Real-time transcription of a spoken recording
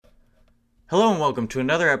Hello and welcome to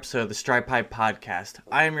another episode of the Stripe Pipe Podcast.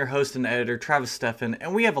 I am your host and editor, Travis Steffen,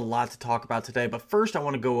 and we have a lot to talk about today. But first, I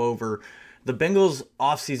want to go over the Bengals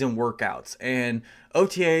offseason workouts. And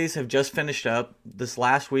OTAs have just finished up. This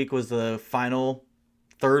last week was the final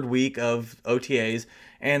third week of OTAs.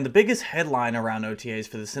 And the biggest headline around OTAs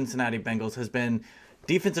for the Cincinnati Bengals has been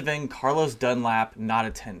defensive end Carlos Dunlap not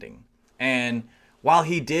attending. And while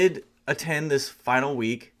he did attend this final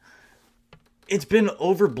week, it's been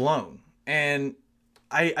overblown. And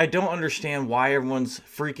I don't understand why everyone's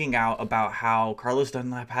freaking out about how Carlos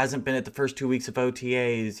Dunlap hasn't been at the first 2 weeks of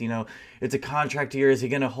OTAs. You know, it's a contract year. Is he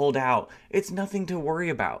going to hold out? It's nothing to worry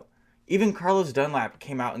about. Even Carlos Dunlap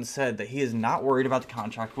came out and said that he is not worried about the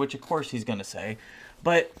contract, which of course he's going to say.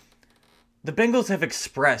 But the Bengals have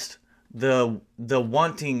expressed the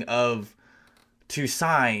wanting of to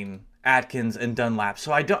sign Atkins and Dunlap.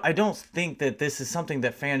 So I don't think that this is something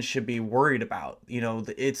that fans should be worried about. You know,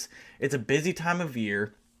 it's a busy time of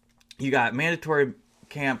year. You got mandatory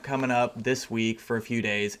camp coming up this week for a few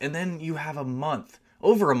days, and then you have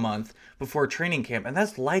over a month before training camp, and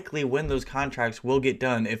that's likely when those contracts will get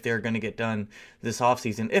done if they're going to get done this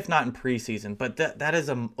offseason, if not in preseason. But that is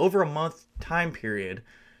over a month time period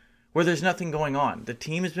where there's nothing going on. The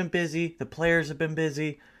team has been busy, the players have been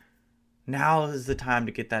busy. Now is the time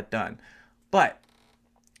to get that done. But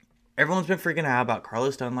everyone's been freaking out about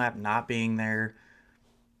Carlos Dunlap not being there.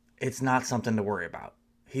 It's not something to worry about.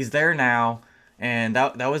 He's there now, and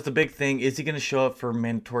that was the big thing. Is he going to show up for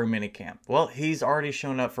mandatory minicamp? Well, he's already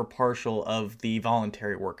shown up for partial of the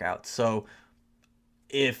voluntary workouts. So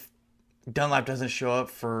if Dunlap doesn't show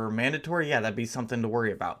up for mandatory, yeah, that'd be something to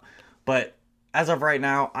worry about. But as of right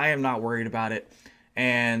now, I am not worried about it.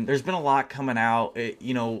 And there's been a lot coming out.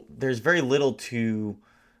 There's very little to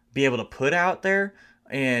be able to put out there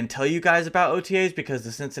and tell you guys about OTAs because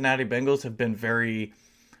the Cincinnati Bengals have been very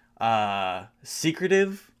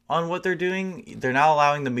secretive on what they're doing. They're not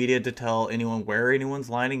allowing the media to tell anyone where anyone's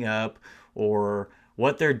lining up or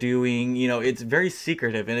what they're doing. You know, it's very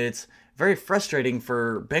secretive, and it's very frustrating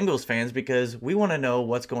for Bengals fans because we want to know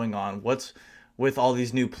what's going on. What's with all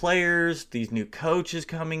these new players, these new coaches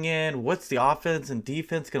coming in, what's the offense and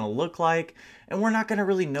defense going to look like? And we're not going to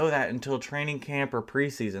really know that until training camp or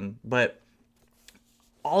preseason. But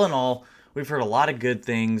all in all, we've heard a lot of good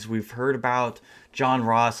things. We've heard about John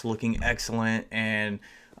Ross looking excellent and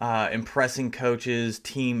impressing coaches,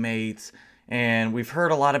 teammates. And we've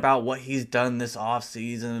heard a lot about what he's done this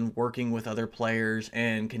offseason, working with other players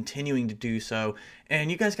and continuing to do so.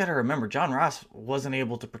 And you guys got to remember, John Ross wasn't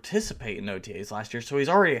able to participate in OTAs last year, so he's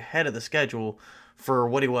already ahead of the schedule for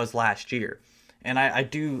what he was last year. And I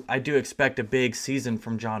do expect a big season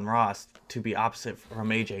from John Ross to be opposite from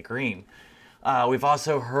AJ Green. We've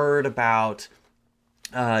also heard about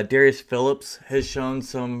Darius Phillips has shown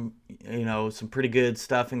some pretty good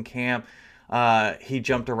stuff in camp. He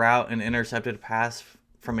jumped a route and intercepted a pass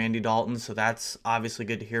from Andy Dalton, so that's obviously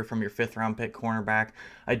good to hear from your fifth-round pick cornerback.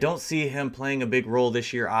 I don't see him playing a big role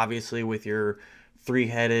this year, obviously, with your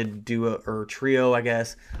three-headed duo or trio, I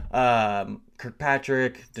guess.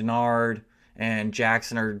 Kirkpatrick, Denard, and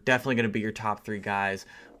Jackson are definitely going to be your top three guys.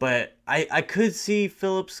 But I could see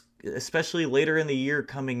Phillips, especially later in the year,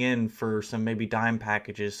 coming in for some maybe dime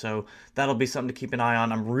packages. So that'll be something to keep an eye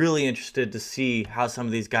on. I'm really interested to see how some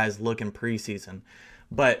of these guys look in preseason.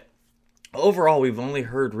 But overall, we've only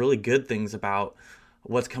heard really good things about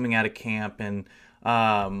what's coming out of camp. And,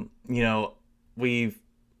 we've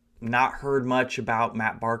not heard much about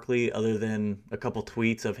Matt Barkley other than a couple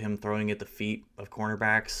tweets of him throwing at the feet of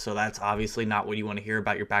cornerbacks. So that's obviously not what you want to hear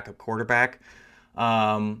about your backup quarterback.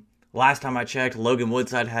 Last time I checked, Logan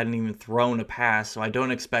Woodside hadn't even thrown a pass, so I don't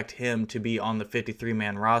expect him to be on the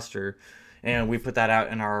 53-man roster. And we put that out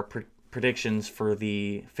in our predictions for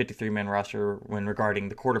the 53-man roster when regarding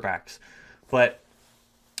the quarterbacks. But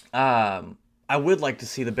I would like to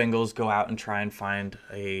see the Bengals go out and try and find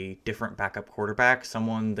a different backup quarterback,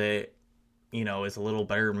 someone that, is a little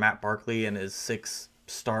better than Matt Barkley and his 6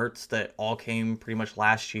 starts that all came pretty much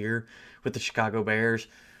last year with the Chicago Bears.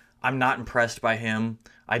 I'm not impressed by him.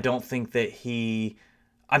 I don't think that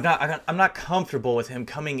I'm not comfortable with him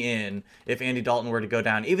coming in if Andy Dalton were to go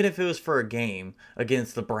down, even if it was for a game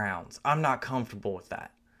against the Browns. I'm not comfortable with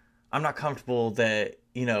that. I'm not comfortable that,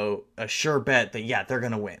 a sure bet that, yeah, they're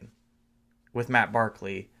going to win with Matt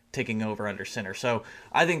Barkley taking over under center. So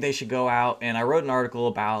I think they should go out, and I wrote an article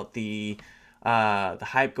about the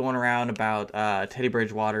hype going around about Teddy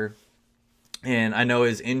Bridgewater, and I know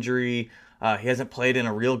his injury. He hasn't played in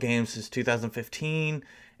a real game since 2015,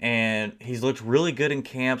 and he's looked really good in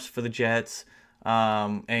camps for the Jets.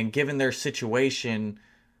 And given their situation,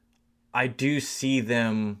 I do see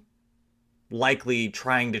them likely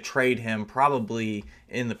trying to trade him probably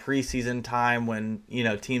in the preseason time when,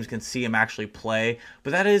 teams can see him actually play.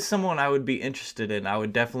 But that is someone I would be interested in. I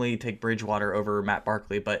would definitely take Bridgewater over Matt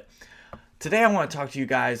Barkley. But today I want to talk to you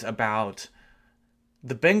guys about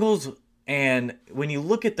the Bengals. And when you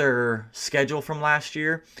look at their schedule from last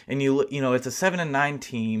year, and it's a 7-9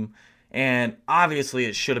 team, and obviously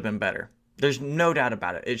it should have been better. There's no doubt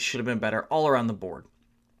about it. It should have been better all around the board.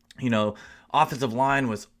 Offensive line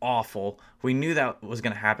was awful. We knew that was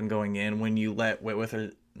going to happen going in when you let Whitworth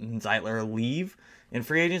and Zeitler leave in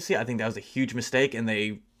free agency. I think that was a huge mistake, and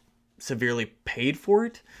they severely paid for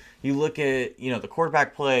it. You look at, the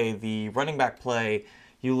quarterback play, the running back play.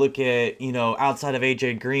 You look at, outside of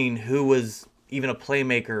A.J. Green, who was even a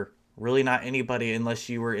playmaker, really not anybody unless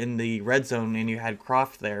you were in the red zone and you had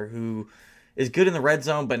Croft there, who is good in the red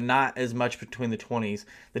zone, but not as much between the 20s.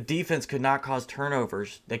 The defense could not cause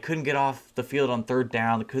turnovers. They couldn't get off the field on third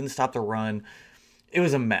down. They couldn't stop the run. It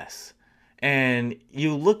was a mess. And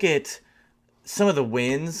you look at some of the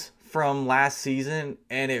wins from last season,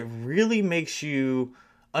 and it really makes you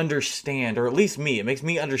understand, or at least me, it makes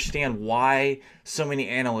me understand why so many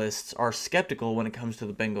analysts are skeptical when it comes to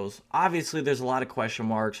the Bengals. Obviously, there's a lot of question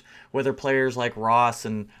marks, whether players like Ross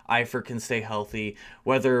and Eifert can stay healthy,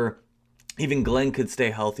 whether even Glenn could stay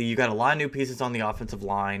healthy. You got a lot of new pieces on the offensive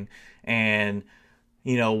line, and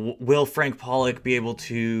will Frank Pollock be able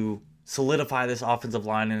to solidify this offensive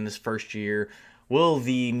line in his first year? Will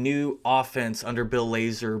the new offense under Bill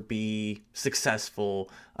Lazor be successful?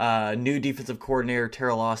 New defensive coordinator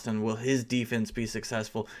Terrell Austin, will his defense be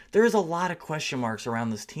successful? There is a lot of question marks around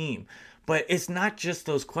this team, but it's not just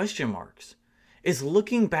those question marks. It's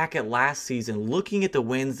looking back at last season, looking at the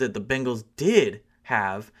wins that the Bengals did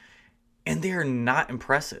have, and they are not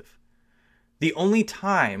impressive. The only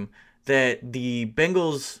time that the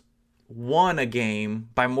Bengals won a game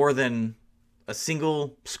by more than a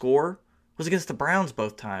single score was against the Browns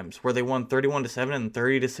both times, where they won 31-7 and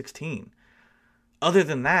 30-16. Other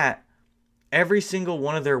than that, every single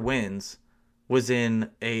one of their wins was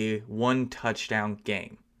in a one touchdown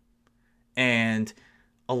game. And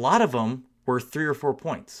a lot of them were 3 or 4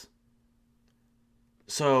 points.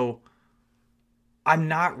 So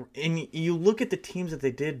and you look at the teams that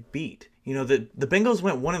they did beat. The Bengals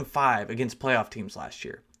went 1-5 against playoff teams last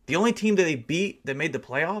year. The only team that they beat that made the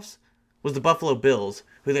playoffs was the Buffalo Bills,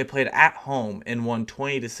 who they played at home and won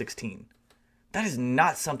 20-16. That is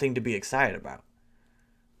not something to be excited about.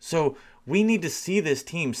 So we need to see this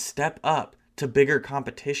team step up to bigger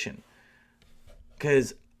competition.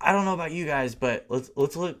 Because I don't know about you guys, but let's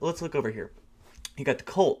look over here. You got the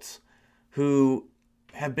Colts, who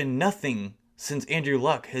have been nothing since Andrew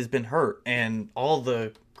Luck has been hurt, and all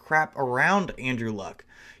the crap around Andrew Luck.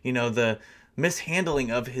 The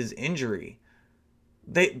mishandling of his injury.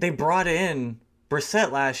 They brought in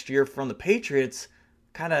Brissett last year from the Patriots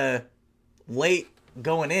kind of late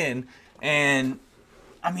going in, and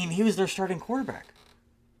he was their starting quarterback.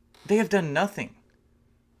 They have done nothing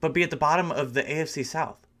but be at the bottom of the AFC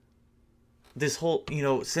South this whole,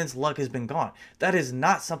 since Luck has been gone. That is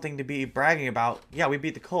not something to be bragging about. Yeah, we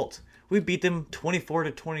beat the Colts. We beat them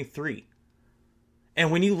 24-23.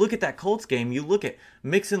 And when you look at that Colts game, you look at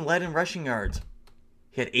Mixon led in rushing yards.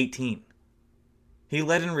 He had 18. He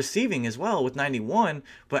led in receiving as well with 91,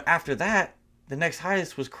 but after that, the next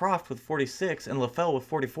highest was Croft with 46 and LaFell with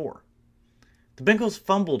 44. The Bengals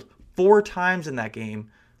fumbled 4 times in that game,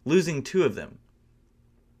 losing 2 of them.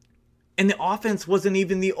 And the offense wasn't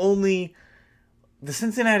even the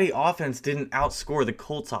Cincinnati offense didn't outscore the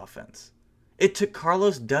Colts offense. It took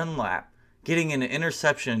Carlos Dunlap getting an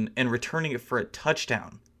interception and returning it for a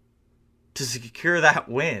touchdown to secure that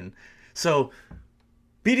win. So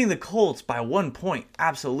beating the Colts by 1 point,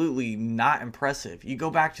 absolutely not impressive. You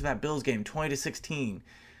go back to that Bills game, 20-16.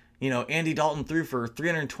 Andy Dalton threw for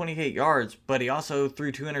 328 yards, but he also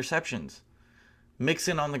threw 2 interceptions.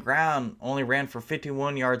 Mixon on the ground only ran for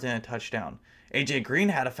 51 yards and a touchdown. A.J. Green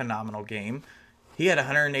had a phenomenal game. He had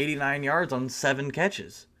 189 yards on 7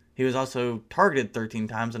 catches. He was also targeted 13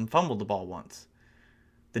 times and fumbled the ball once.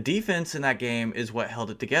 The defense in that game is what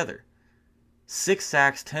held it together. 6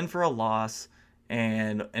 sacks, 10 for a loss,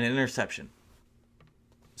 and an interception.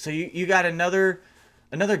 So you got another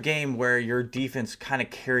game where your defense kind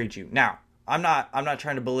of carried you. Now, I'm not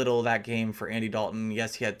trying to belittle that game for Andy Dalton.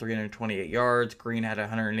 Yes, he had 328 yards. Green had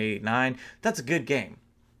 189. That's a good game,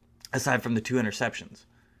 aside from the 2 interceptions.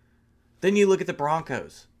 Then you look at the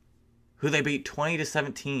Broncos, who they beat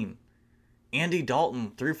 20-17. Andy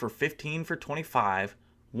Dalton threw for 15 for 25,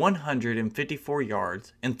 154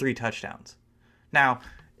 yards, and 3 touchdowns. Now,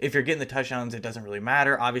 if you're getting the touchdowns, it doesn't really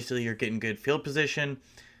matter. Obviously, you're getting good field position.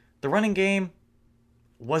 The running game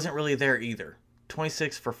wasn't really there either.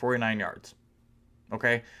 26 for 49 yards.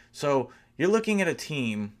 Okay? So you're looking at a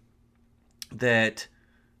team that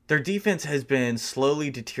their defense has been slowly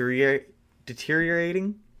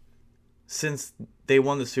deteriorating since they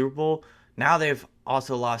won the Super Bowl. Now they've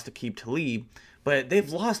also lost Aqib Talib, but they've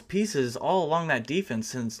lost pieces all along that defense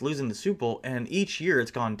since losing the Super Bowl, and each year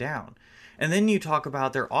it's gone down. And then you talk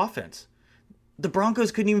about their offense. The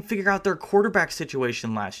Broncos couldn't even figure out their quarterback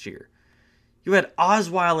situation last year. You had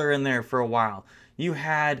Osweiler in there for a while. You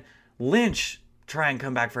had Lynch try and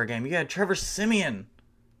come back for a game. You had Trevor Siemian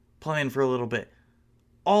playing for a little bit.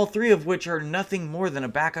 All three of which are nothing more than a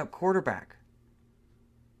backup quarterback.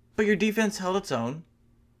 But your defense held its own.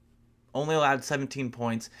 Only allowed 17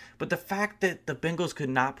 points. But the fact that the Bengals could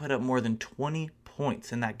not put up more than 20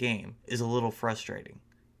 points in that game is a little frustrating.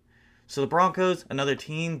 So the Broncos, another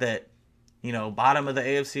team that, bottom of the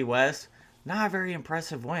AFC West, not a very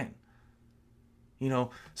impressive win.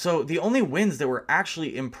 So the only wins that were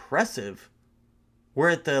actually impressive were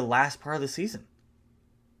at the last part of the season.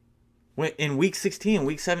 In week 16,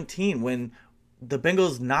 week 17, when the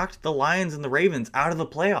Bengals knocked the Lions and the Ravens out of the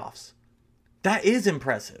playoffs. That is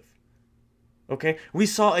impressive. Okay? We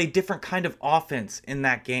saw a different kind of offense in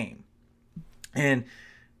that game. And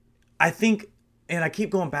I think, and I keep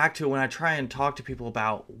going back to it when I try and talk to people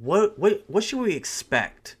about what should we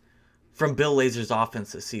expect from Bill Lazor's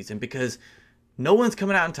offense this season, because no one's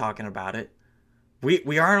coming out and talking about it.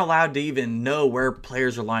 We aren't allowed to even know where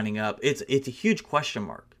players are lining up. It's a huge question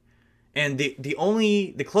mark. And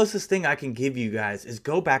the closest thing I can give you guys is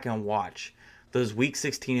go back and watch those week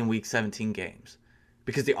 16 and week 17 games,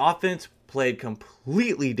 because the offense played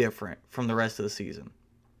completely different from the rest of the season.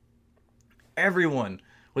 Everyone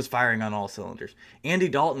was firing on all cylinders. Andy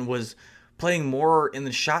Dalton was playing more in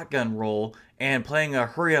the shotgun role and playing a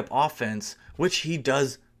hurry-up offense, which he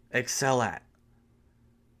does excel at.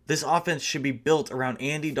 This offense should be built around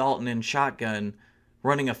Andy Dalton in shotgun,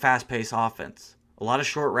 running a fast-paced offense. A lot of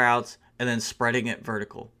short routes, and then spreading it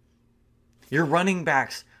vertical. Your running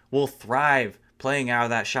backs will thrive playing out of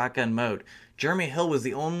that shotgun mode. Jeremy Hill was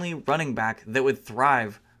the only running back that would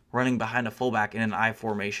thrive running behind a fullback in an I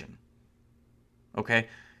formation. Okay?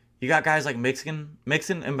 You got guys like Mixon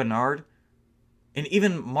and Bernard, and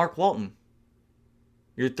even Mark Walton.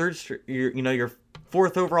 Your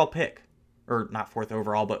fourth overall pick. Or not fourth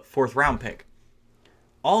overall, but fourth round pick.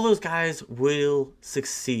 All those guys will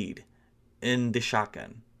succeed in the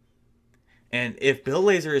shotgun. And if Bill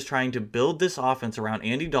Lazor is trying to build this offense around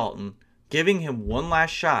Andy Dalton, giving him one last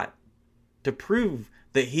shot to prove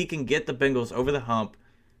that he can get the Bengals over the hump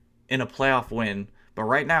in a playoff win, but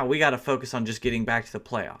right now we got to focus on just getting back to the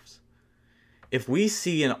playoffs. If we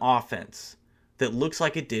see an offense that looks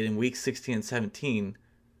like it did in week 16 and 17,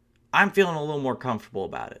 I'm feeling a little more comfortable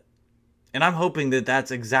about it. And I'm hoping that that's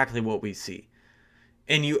exactly what we see.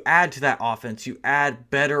 And you add to that offense, you add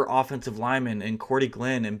better offensive linemen in Cordy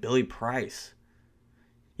Glenn and Billy Price.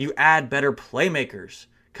 You add better playmakers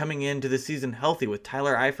coming into the season healthy with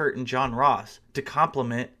Tyler Eifert and John Ross to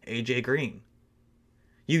complement AJ Green.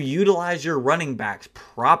 You utilize your running backs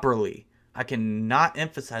properly. I cannot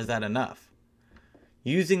emphasize that enough.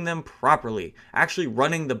 Using them properly, actually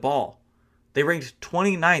running the ball. They ranked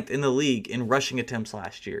 29th in the league in rushing attempts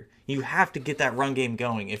last year. You have to get that run game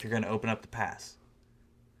going if you're going to open up the pass.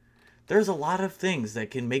 There's a lot of things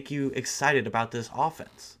that can make you excited about this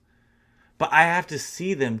offense. But I have to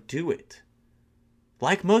see them do it.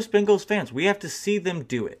 Like most Bengals fans, we have to see them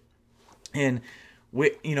do it. And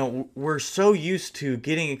we're so used to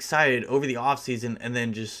getting excited over the offseason, and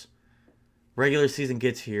then just regular season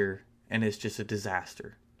gets here and it's just a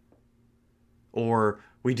disaster. Or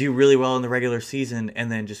we do really well in the regular season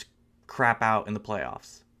and then just crap out in the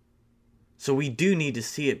playoffs. So we do need to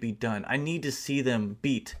see it be done. I need to see them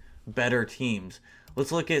beat better teams.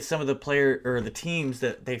 Let's look at some of the teams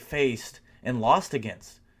that they faced and lost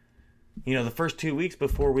against. The first 2 weeks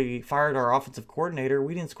before we fired our offensive coordinator,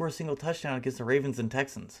 we didn't score a single touchdown against the Ravens and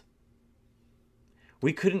Texans.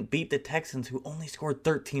 We couldn't beat the Texans, who only scored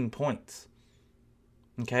 13 points.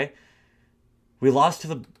 Okay? We lost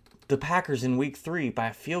to the Packers in week 3 by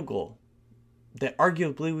a field goal that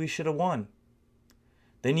arguably we should have won.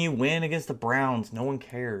 Then you win against the Browns. No one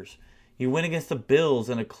cares. You win against the Bills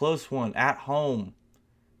in a close one at home.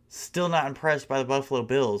 Still not impressed by the Buffalo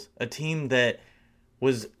Bills, a team that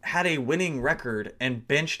had a winning record and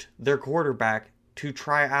benched their quarterback to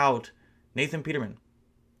try out Nathan Peterman,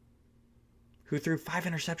 who threw 5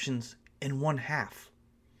 interceptions in one half.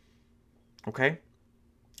 Okay?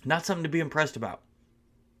 Not something to be impressed about.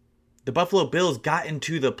 The Buffalo Bills got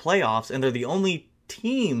into the playoffs, and they're the only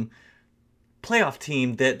team playoff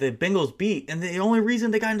team that the Bengals beat, and the only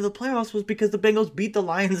reason they got into the playoffs was because the Bengals beat the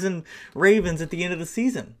Lions and Ravens at the end of the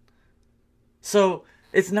season. So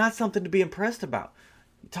it's not something to be impressed about.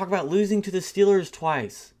 Talk about losing to the Steelers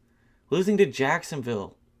twice, losing to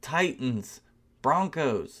Jacksonville, Titans,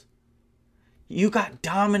 Broncos. You got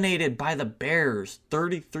dominated by the Bears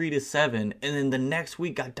 33-7, and then the next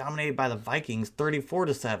week got dominated by the Vikings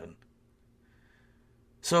 34-7.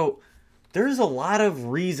 So there's a lot of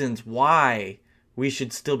reasons why we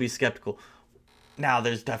should still be skeptical. Now,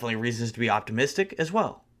 there's definitely reasons to be optimistic as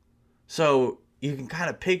well. So you can kind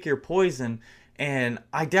of pick your poison, and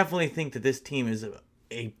I definitely think that this team is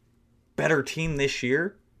a better team this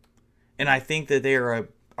year, and I think that they are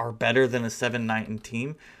better than a 7-9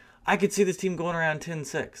 team. I could see this team going around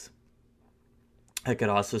 10-6. I could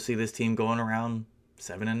also see this team going around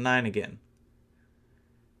 7-9 again,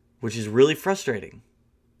 which is really frustrating.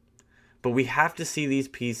 But we have to see these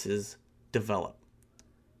pieces develop.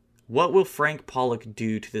 What will Frank Pollock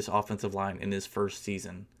do to this offensive line in his first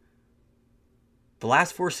season? The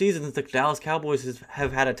last 4 seasons, the Dallas Cowboys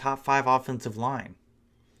have had a top 5 offensive line.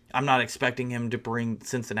 I'm not expecting him to bring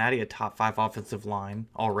Cincinnati a top 5 offensive line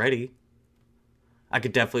already. I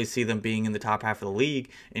could definitely see them being in the top half of the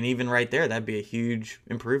league, and even right there, that'd be a huge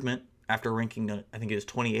improvement after ranking, I think it was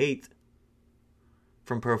 28th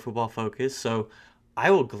from Pro Football Focus. So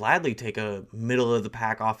I will gladly take a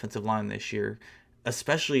middle-of-the-pack offensive line this year,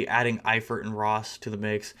 especially adding Eifert and Ross to the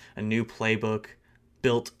mix, a new playbook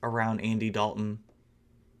built around Andy Dalton.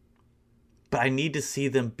 But I need to see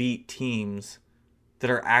them beat teams that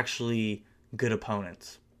are actually good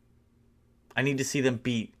opponents. I need to see them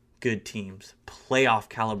beat good teams, playoff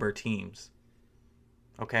caliber teams.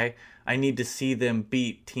 Okay? I need to see them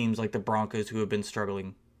beat teams like the Broncos who have been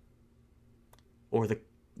struggling. Or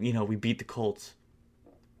we beat the Colts.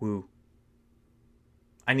 Woo.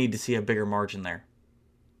 I need to see a bigger margin there.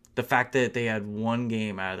 The fact that they had 1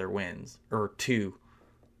 game out of their wins, or 2,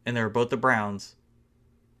 and they were both the Browns,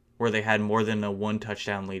 where they had more than a 1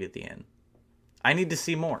 touchdown lead at the end. I need to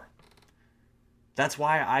see more. That's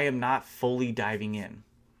why I am not fully diving in.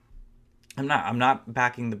 I'm not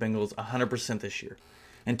backing the Bengals 100% this year.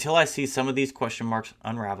 Until I see some of these question marks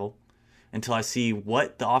unravel, until I see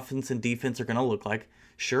what the offense and defense are going to look like.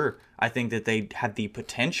 Sure, I think that they have the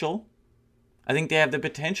potential. I think they have the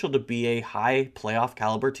potential to be a high playoff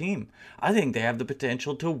caliber team. I think they have the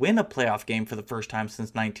potential to win a playoff game for the first time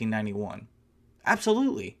since 1991.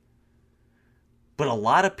 Absolutely. But a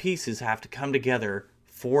lot of pieces have to come together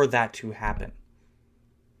for that to happen.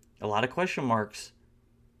 A lot of question marks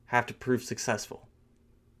have to prove successful.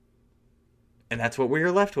 And that's what we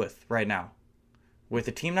are left with right now. With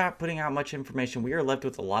the team not putting out much information, we are left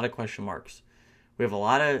with a lot of question marks. We have a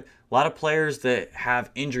lot of players that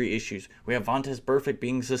have injury issues. We have Vontaze Burfict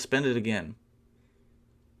being suspended again.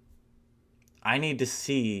 I need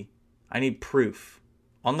proof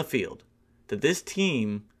on the field that this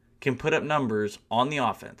team can put up numbers on the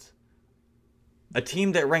offense. A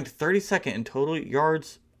team that ranked 32nd in total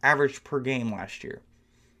yards averaged per game last year.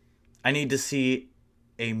 I need to see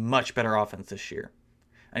a much better offense this year.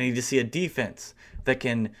 I need to see a defense that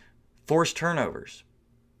can force turnovers.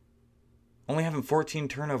 Only having 14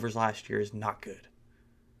 turnovers last year is not good.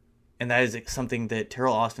 And that is something that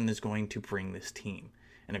Teryl Austin is going to bring this team.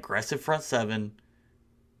 An aggressive front 7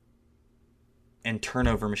 and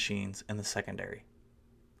turnover machines in the secondary.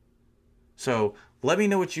 So let me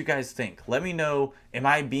know what you guys think. Let me know, am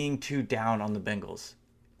I being too down on the Bengals?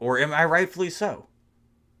 Or am I rightfully so?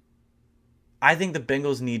 I think the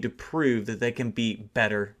Bengals need to prove that they can beat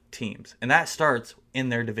better teams. And that starts in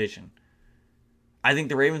their division. I think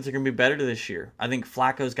the Ravens are going to be better this year. I think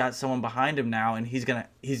Flacco's got someone behind him now, and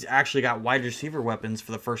he's actually got wide receiver weapons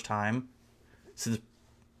for the first time since a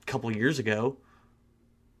couple years ago.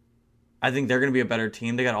 I think they're going to be a better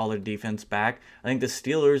team. They got all their defense back. I think the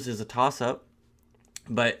Steelers is a toss-up.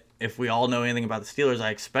 But if we all know anything about the Steelers,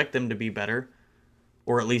 I expect them to be better.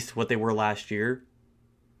 Or at least what they were last year.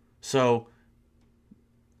 So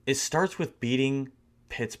it starts with beating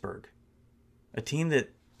Pittsburgh. A team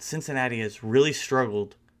that Cincinnati has really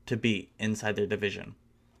struggled to beat inside their division.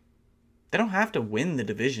 They don't have to win the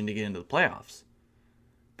division to get into the playoffs.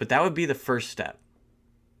 But that would be the first step.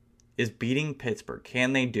 Is beating Pittsburgh.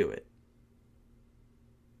 Can they do it?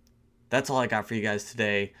 That's all I got for you guys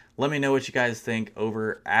today. Let me know what you guys think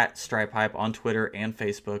over at Stripe Hype on Twitter and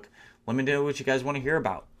Facebook. Let me know what you guys want to hear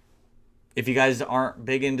about. If you guys aren't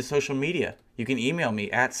big into social media, you can email me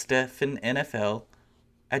at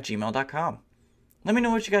stephannfl@gmail.com. Let me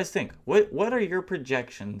know what you guys think. What are your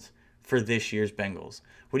projections for this year's Bengals?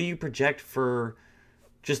 What do you project for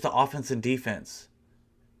just the offense and defense?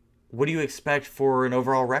 what do you expect for an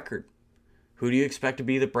overall record? Who do you expect to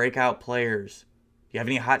be the breakout players? You have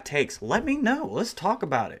any hot takes? Let me know. Let's talk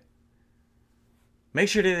about it. Make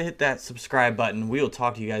sure to hit that subscribe button. We will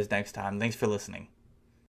talk to you guys next time. Thanks for listening.